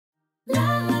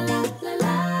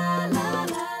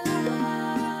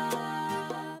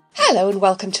Hello and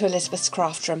welcome to Elizabeth's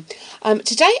Craft Room.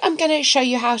 Today I'm going to show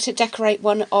you how to decorate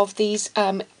one of these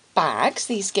bags,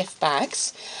 these gift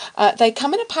bags. They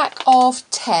come in a pack of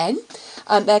 10.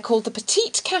 They're called the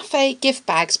Petite Cafe Gift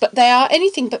Bags, but they are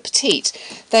anything but petite.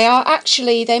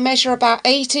 They measure about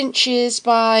 8 inches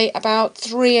by about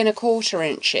 3¼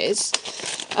 inches.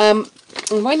 And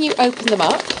when you open them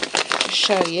up, I'll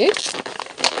show you,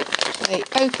 they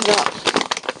open up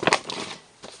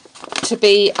to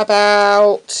be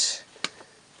about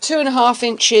 2½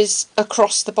 inches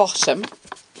across the bottom.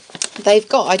 They've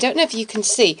got, I don't know if you can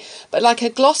see, but like a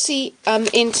glossy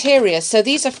interior, so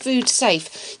these are food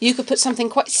safe. You could put something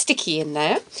quite sticky in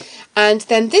there. And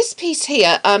then this piece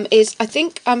here is, I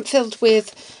think, filled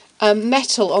with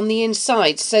metal on the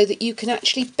inside so that you can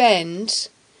actually bend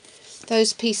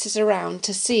those pieces around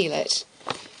to seal it.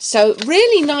 So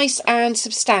really nice and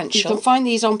substantial. You can find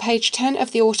these on page 10 of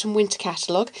the Autumn Winter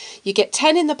catalogue. You get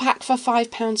 10 in the pack for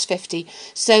 £5.50,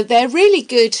 so they're really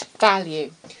good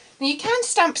value. Now you can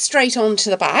stamp straight onto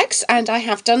the bags, and I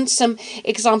have done some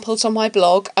examples on my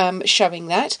blog showing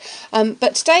that.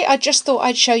 But today I just thought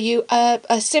I'd show you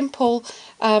a simple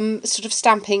sort of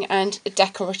stamping and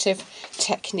decorative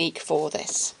technique for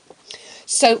this.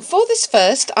 So for this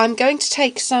first, I'm going to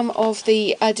take some of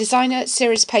the designer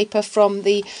series paper from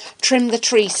the Trim the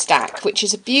Tree stack, which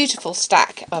is a beautiful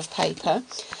stack of paper.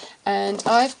 And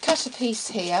I've cut a piece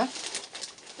here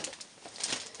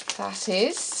that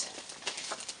is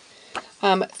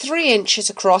 3 inches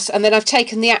across, and then I've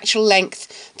taken the actual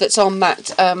length that's on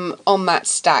that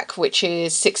stack, which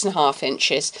is 6½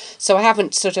 inches. So I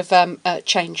haven't sort of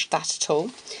changed that at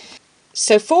all.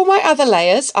 So for my other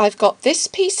layers, I've got this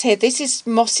piece here. This is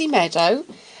Mossy Meadow,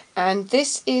 and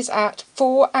this is at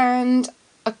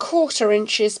 4¼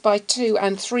 inches by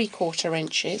 2¾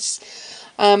 inches.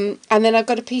 And then I've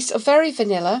got a piece of Very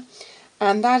Vanilla,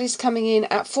 and that is coming in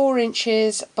at 4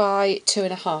 inches by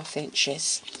 2½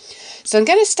 inches. So I'm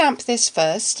going to stamp this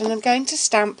first, and I'm going to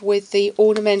stamp with the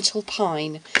Ornamental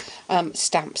Pine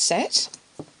stamp set.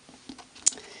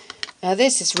 Now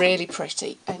this is really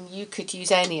pretty, and you could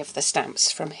use any of the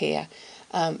stamps from here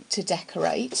to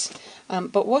decorate.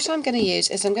 But what I'm going to use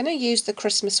is I'm going to use the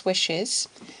Christmas Wishes,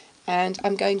 and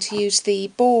I'm going to use the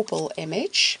bauble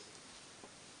image.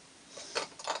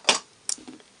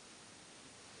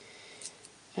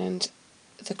 And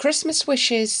the Christmas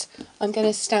Wishes I'm going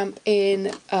to stamp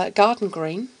in Garden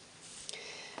Green,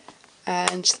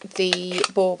 and the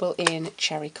bauble in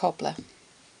Cherry Cobbler.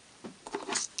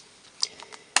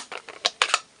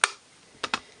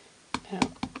 Now,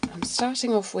 I'm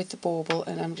starting off with the bauble,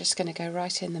 and I'm just going to go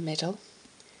right in the middle.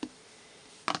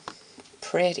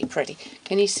 Pretty, pretty.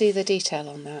 Can you see the detail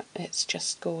on that? It's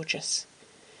just gorgeous.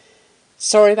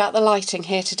 Sorry about the lighting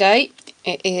here today.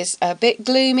 It is a bit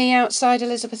gloomy outside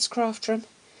Elizabeth's Craft Room,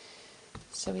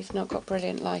 so we've not got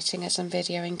brilliant lighting as I'm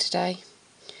videoing today.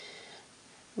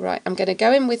 Right, I'm going to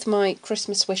go in with my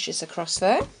Christmas Wishes across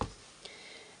there,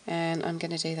 and I'm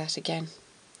going to do that again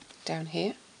down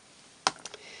here.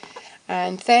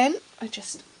 And then I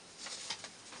just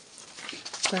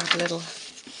grab a little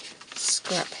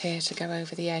scrap here to go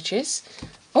over the edges.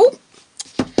 Oh!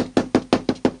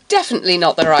 Definitely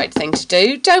not the right thing to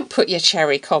do. Don't put your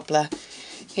Cherry Cobbler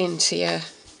into your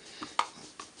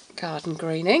Garden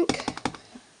Green ink.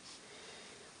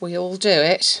 We all do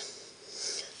it.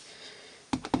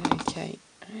 Okay,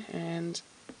 and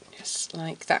just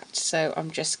like that. So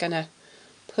I'm just going to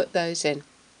put those in.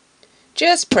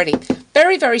 Just pretty.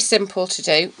 Very, very simple to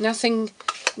do. Nothing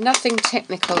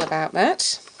technical about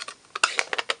that.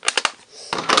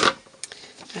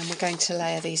 And we're going to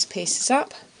layer these pieces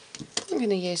up. I'm going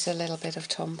to use a little bit of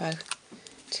Tombow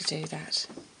to do that.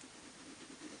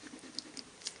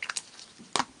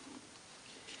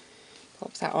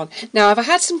 Pop that on. Now, if I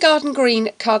had some Garden Green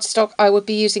cardstock, I would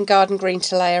be using Garden Green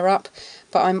to layer up,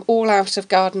 but I'm all out of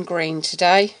Garden Green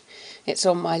today. It's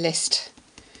on my list.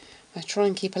 I try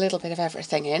and keep a little bit of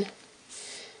everything in,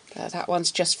 but that one's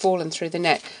just fallen through the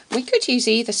net. We could use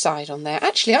either side on there.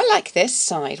 Actually, I like this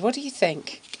side. What do you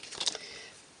think?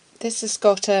 This has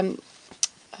got let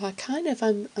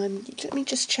me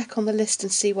just check on the list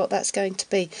and see what that's going to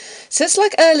be. So it's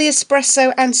like Early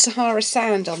Espresso and Sahara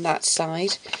Sand on that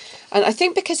side, and I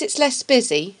think because it's less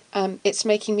busy, it's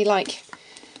making me like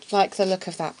the look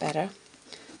of that better.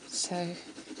 So I'm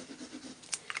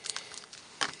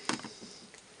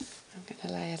going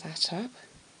to layer that up.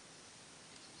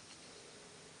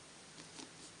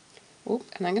 Oh,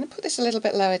 and I'm going to put this a little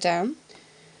bit lower down.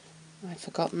 I'd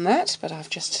forgotten that, but I've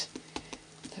just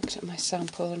looked at my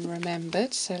sample and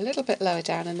remembered. So a little bit lower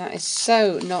down, and that is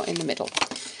so not in the middle.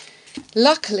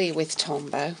 Luckily with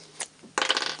Tombow,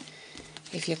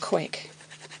 if you're quick,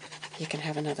 you can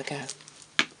have another go.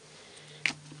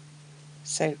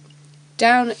 So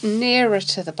down nearer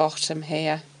to the bottom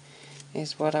here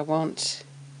is what I want.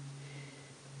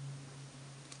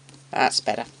 That's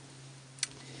better.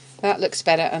 That looks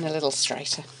better and a little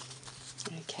straighter.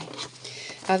 Okay.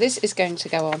 Now this is going to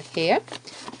go on here,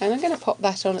 and I'm going to pop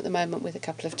that on at the moment with a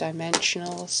couple of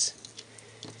dimensionals.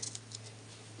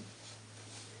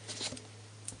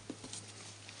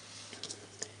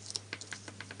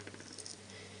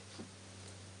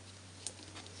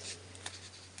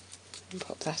 And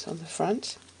pop that on the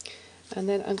front. And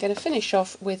then I'm going to finish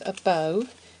off with a bow,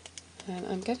 and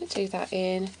I'm going to do that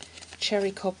in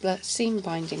Cherry Cobbler seam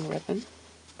binding ribbon.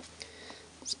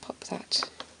 Let's pop that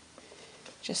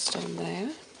just on there.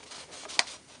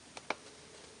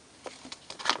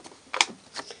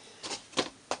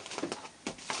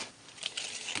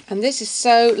 And this is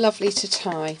so lovely to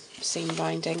tie, seam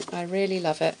binding. I really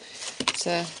love it. It's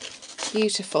a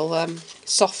beautiful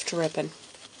soft ribbon.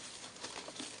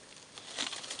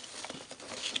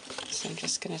 So I'm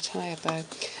just going to tie a bow.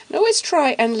 And always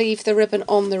try and leave the ribbon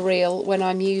on the reel when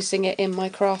I'm using it in my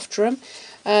craft room.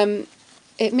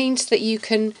 It means that you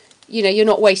can, you're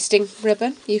not wasting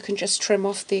ribbon. You can just trim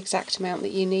off the exact amount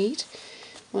that you need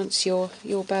once your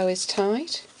bow is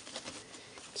tied.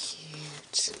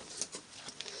 Cute.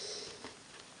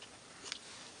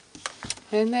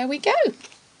 And there we go.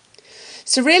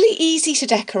 So really easy to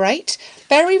decorate,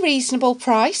 very reasonable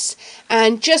price,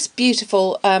 and just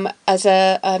beautiful as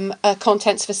a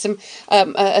contents for some,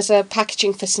 as a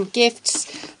packaging for some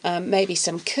gifts, maybe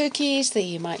some cookies that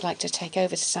you might like to take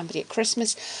over to somebody at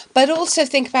Christmas. But also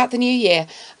think about the new year.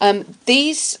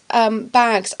 These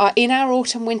bags are in our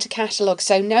autumn winter catalogue,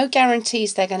 so no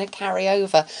guarantees they're going to carry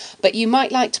over. But you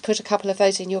might like to put a couple of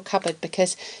those in your cupboard,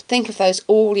 because think of those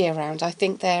all year round. I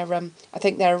think they're a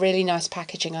really nice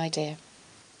packaging idea.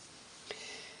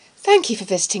 Thank you for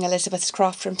visiting Elizabeth's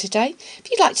Craft Room today. If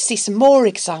you'd like to see some more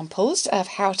examples of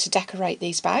how to decorate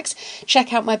these bags,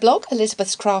 check out my blog,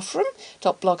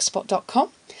 elizabethscraftroom.blogspot.com,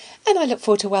 and I look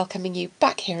forward to welcoming you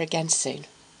back here again soon.